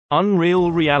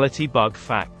Unreal reality bug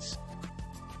facts.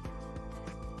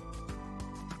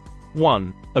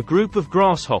 1. A group of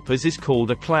grasshoppers is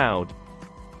called a cloud.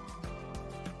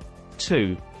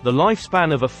 2. The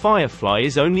lifespan of a firefly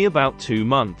is only about 2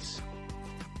 months.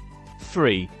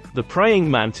 3. The praying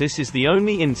mantis is the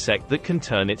only insect that can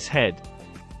turn its head.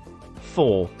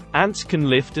 4. Ants can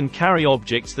lift and carry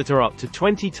objects that are up to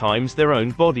 20 times their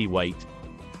own body weight.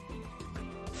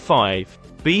 5.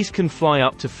 Bees can fly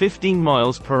up to 15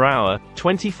 miles per hour,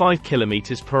 25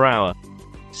 kilometers per hour.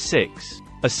 6.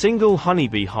 A single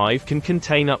honeybee hive can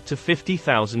contain up to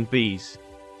 50,000 bees.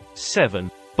 7.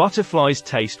 Butterflies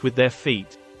taste with their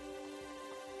feet.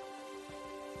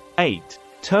 8.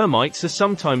 Termites are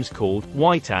sometimes called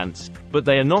white ants, but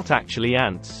they are not actually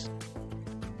ants.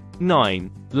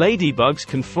 9. Ladybugs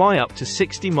can fly up to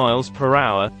 60 miles per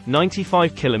hour,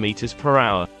 95 kilometers per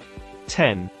hour.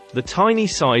 10. The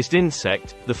tiny-sized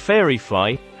insect, the fairy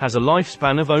fly, has a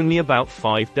lifespan of only about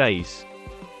 5 days.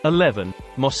 11.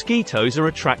 Mosquitoes are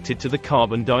attracted to the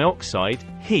carbon dioxide,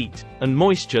 heat, and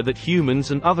moisture that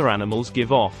humans and other animals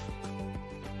give off.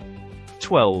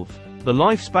 12. The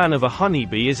lifespan of a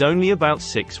honeybee is only about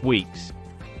 6 weeks.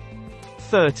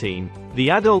 13.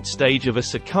 The adult stage of a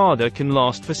cicada can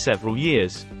last for several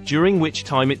years, during which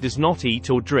time it does not eat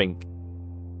or drink.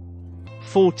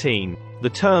 14. The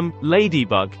term,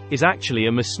 ladybug, is actually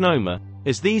a misnomer,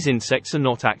 as these insects are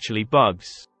not actually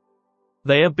bugs.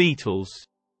 They are beetles.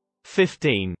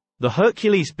 15. The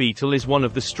Hercules beetle is one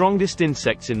of the strongest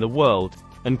insects in the world,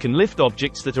 and can lift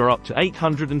objects that are up to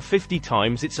 850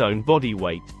 times its own body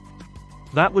weight.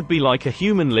 That would be like a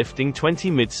human lifting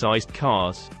 20 mid-sized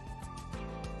cars.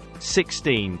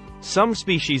 16. Some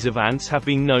species of ants have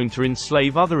been known to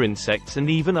enslave other insects and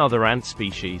even other ant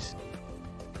species.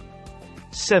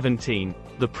 17.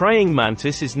 The praying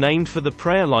mantis is named for the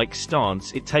prayer-like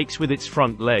stance it takes with its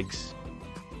front legs.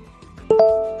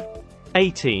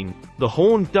 18. The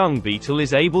horned dung beetle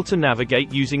is able to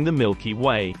navigate using the Milky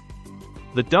Way.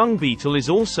 The dung beetle is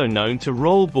also known to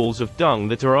roll balls of dung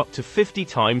that are up to 50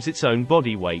 times its own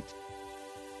body weight.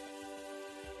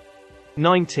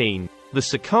 19. The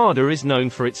cicada is known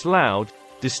for its loud,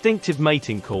 distinctive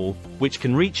mating call, which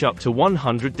can reach up to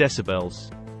 100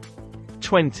 decibels.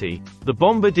 20. The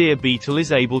bombardier beetle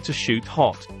is able to shoot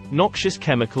hot, noxious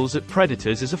chemicals at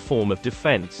predators as a form of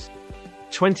defense.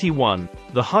 21.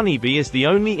 The honeybee is the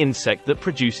only insect that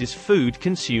produces food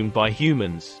consumed by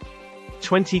humans.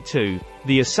 22.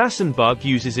 The assassin bug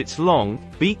uses its long,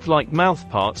 beak-like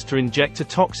mouthparts to inject a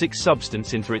toxic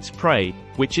substance into its prey,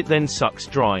 which it then sucks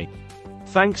dry.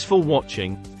 Thanks for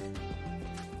watching.